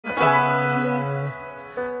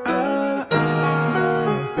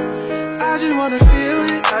wanna feel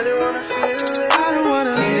it. I just wanna feel it. I don't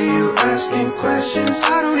wanna hear you asking questions.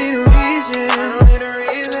 I don't need a reason.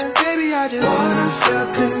 Baby, I just wanna feel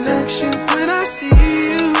connection when I see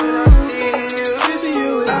you. Kissing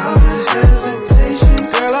you without a hesitation.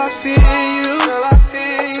 Girl, I feel you.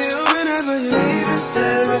 Whenever you leave, it's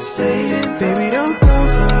devastating. Baby, don't go.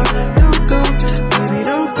 Don't go. Baby,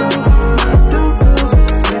 don't go. Don't go.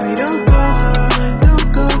 Baby, don't go. Don't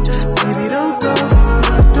go. Baby, don't go.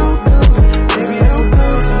 Don't go. Baby, don't go.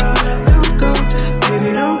 Don't go. Baby,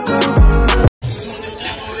 don't go.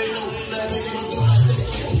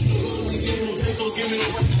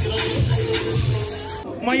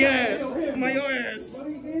 My ass.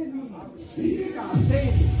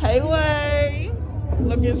 Hey, Way.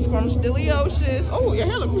 Looking scrumptious. Oh, your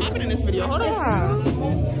hair look popping in this video. Hold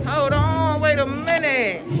on. Wait a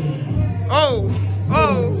minute. Oh.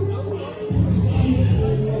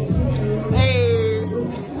 Hey.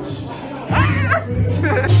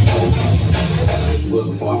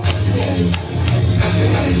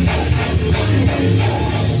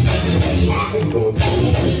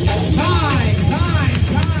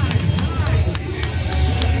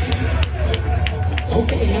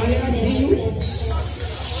 Okay, now that I see you,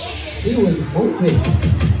 he was open.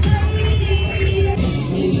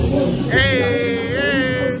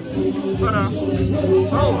 Hey. Hold on.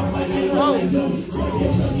 Oh.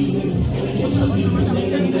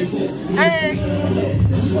 Hey.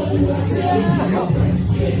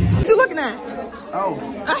 What you looking at? Oh.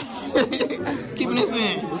 Keeping this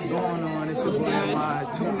in. What's going on? It's your boy,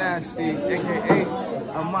 Too Nasty, aka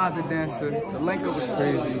Ahmad the Dancer. The link up was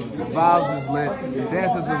crazy. The vibes is lit. The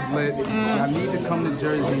dancers was lit. Y'all need to come to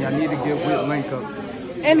Jersey. Y'all need to get with Link Up.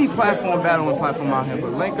 Any platform, battling platform out here,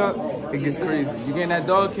 but Link Up, it gets crazy. You get in that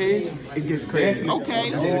dog cage, it gets crazy. Okay.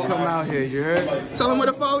 You need to come out here, you heard? Tell them where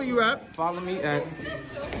to follow you at. Follow me at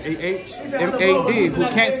AHMAD, who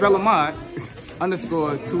can't spell Ahmad,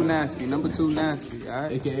 _ Too Nasty, #2 Nasty,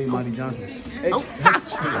 alright? AKA Mighty Johnson. Oh.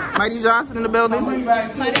 Mighty Johnson in the building.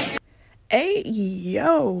 Hey,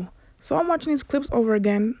 yo. So I'm watching these clips over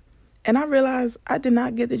again, and I realized I did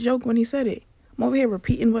not get the joke when he said it. I'm over here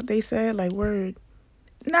repeating what they said, like word.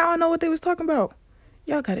 Now I know what they was talking about.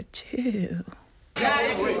 Y'all gotta chill.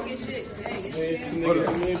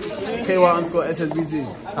 KY_SSBG.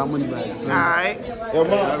 How money back? Alright. Yo, I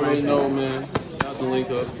already know, man. Shout out to Link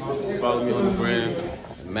Up. Follow me on the gram.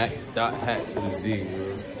 Mac.hat to the Z.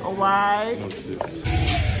 Alright. No shit.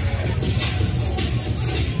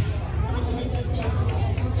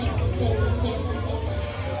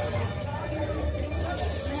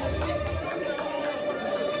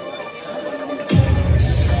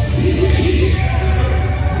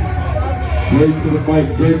 Great to the mic,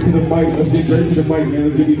 let's get great to the mic, man.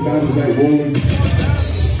 Let's get these battles back rolling.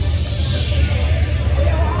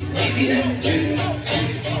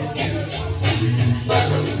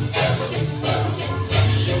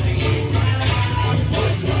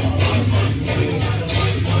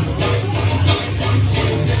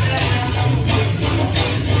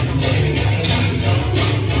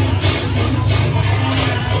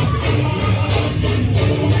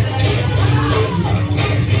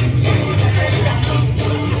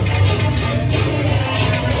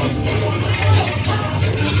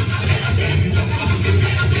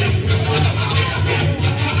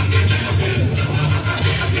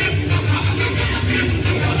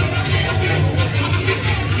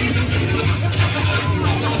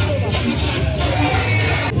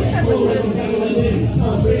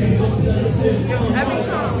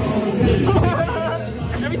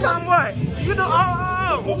 Every time what? You do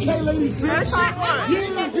Okay, ladies, every time what?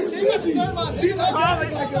 yeah, get busy.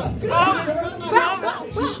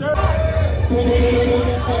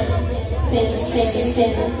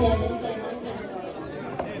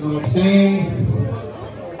 Know what I'm saying?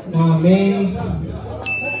 Know what I mean? Know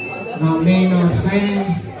what I'm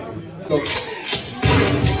saying?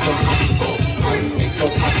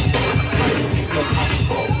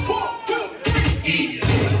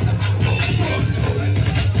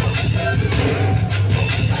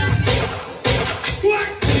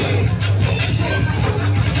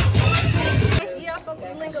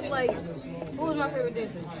 Who was my favorite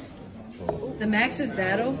dancer? The Max's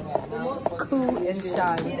battle? The most Cool and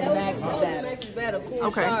Shy. The Max's battle. Max's battle. Cool.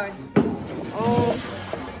 Okay. Shy.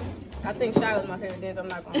 I think Shy was my favorite dancer. I'm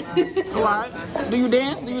not gonna lie. Alright. Do you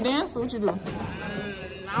dance? Or what you do?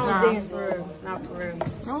 I don't dance for real. Not for real.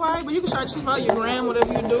 Alright, but you can shout out your gram,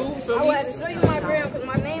 whatever you do. I would have to show you my gram because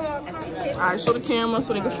my name all complicated. Alright, show the camera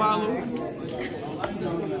so they can follow.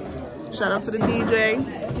 Shout out to the DJ.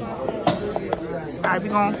 Alright, we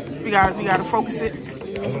gotta focus it.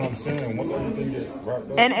 That's what I'm saying. Once everything get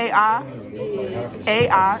wrapped up.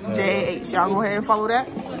 NAIAIJAH. Y'all go ahead and follow that.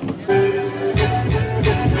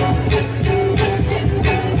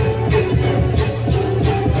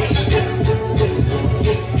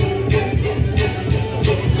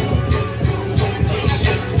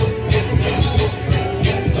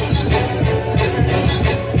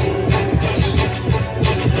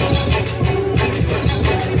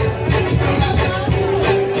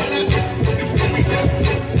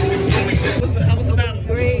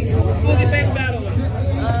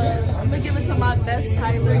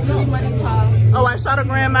 Oh, I shot a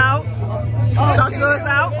gram out. Shot yours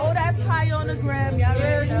out. Oh, that's Kiya on the gram. Y'all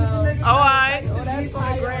already know. All right. Oh, that's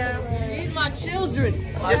Kiya. These my children.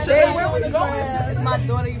 Your children? Where we going? It's my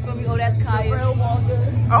daughter, you feel me? Oh, that's Kiya.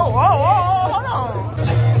 Oh, hold on.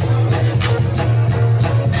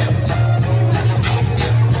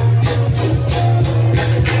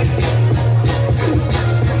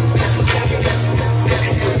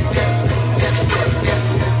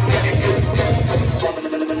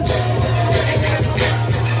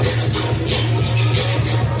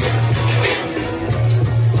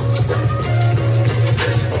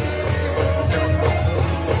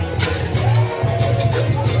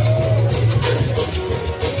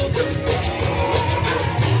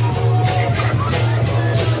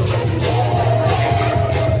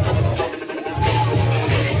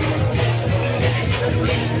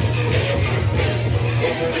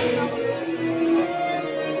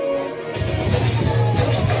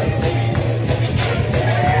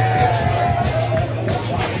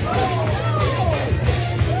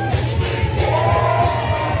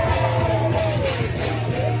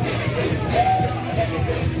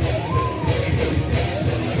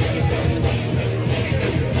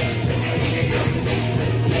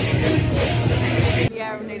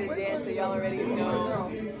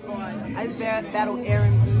 Battle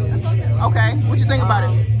Aaron. Okay, what you think about it?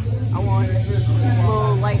 I want a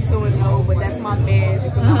little like 2-0, but that's my man.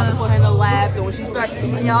 I'm about to put her in the lab, so when she start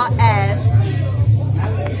kicking y'all ass,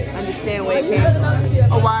 understand where it came from.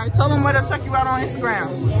 Oh, alright, tell them where to check you out on Instagram.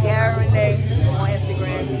 Kiya Renee on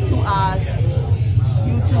Instagram, 2 I's,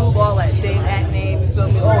 YouTube, all that same at name. You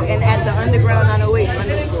feel me? Oh, and at the underground 908 _.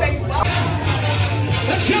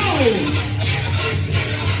 Let's go!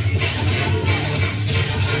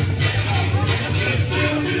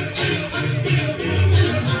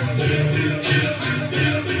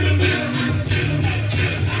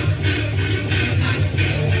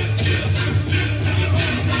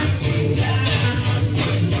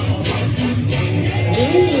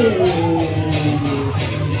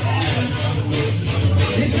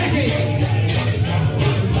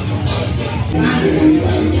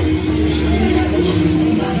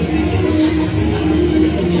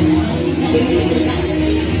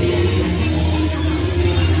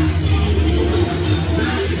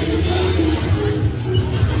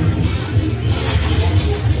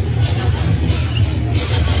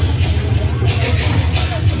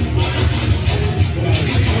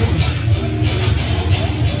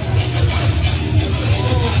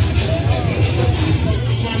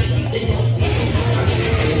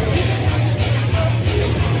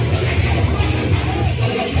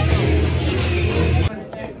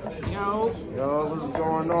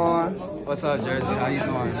 What's up, Jersey? How you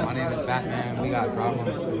doing? My name is Batman. We got drama.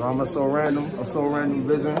 Drama so random. A so random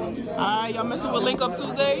vision. Alright, y'all messing with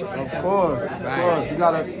LinkUpTuesday? Of course. We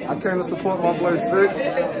gotta. I came to support my boy Fitz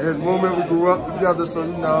and his movement. We grew up together, so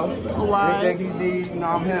you know. Anything he need, you know,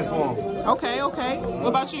 I'm here for him. Okay. What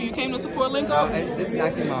about you? You came to support LinkUp? This is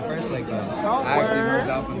actually my first LinkUp. I actually moved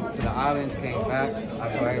out to the islands, came back. I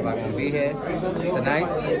told everybody I'm gonna be here tonight.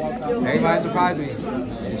 Everybody surprised me.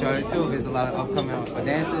 Detroit too. There's a lot of upcoming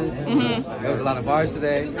dances. There was a lot of bars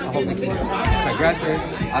today. I hope they keep progressing.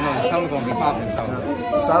 I know the summer gonna be popping. So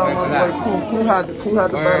shout out my boy Cool had the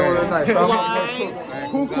battle of the night. Shout out my boy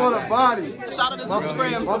Cool caught a body. Shout out to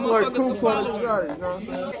Instagram. My boy Cool caught a body. You know what I'm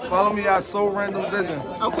saying? Follow me at So Random Vision.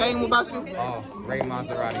 Okay, and what about you? Oh, Ray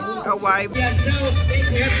Maserati. Oh, why? Yes, so thank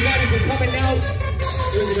you everybody for coming out.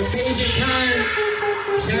 It was an amazing time.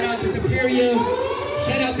 Shout out to Superior.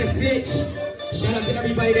 Shout out to Fitch. Shout out to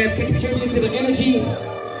everybody that contributed to the energy.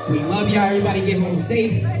 We love y'all. Everybody get home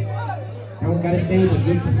safe. Everyone gotta stay with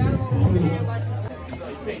you.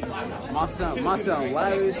 My son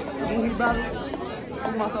Lavish. Who he battle?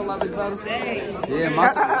 Who my son Lavish battle? Yeah, my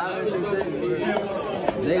son Lavish.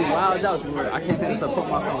 They wild out. I can't even support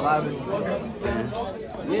my son Lavish.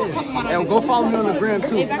 Yeah. And go follow me on the gram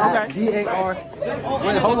too. Okay. DAR.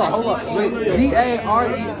 Wait, hold up. Wait,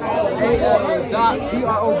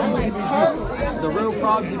 DAREAL.PROBGBG. The real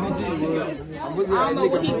Prob GBG. I'm don't know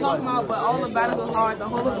what he talking about, but all the battles was hard. The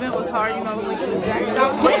whole event was hard, you know.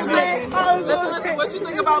 Listen, what you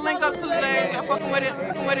think about Link Up Tuesday? I'm fucking with it.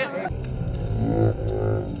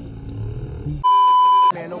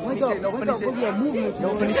 Man, no funny shit. No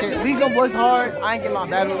funny shit. Link Up was hard. I ain't get my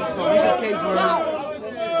battle, so Link Up cage won.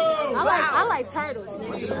 I like turtles,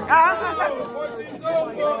 nigga.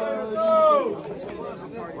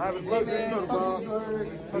 My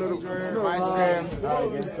Instagram,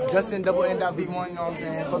 Justin double N.B1, you know what I'm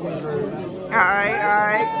saying? Fucking Drew.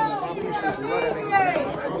 Alright.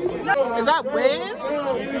 Is that Wiz?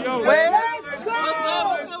 Wiz? What's up?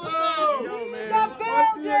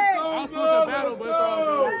 I was supposed to battle, but it's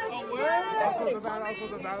all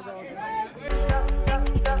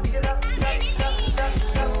good.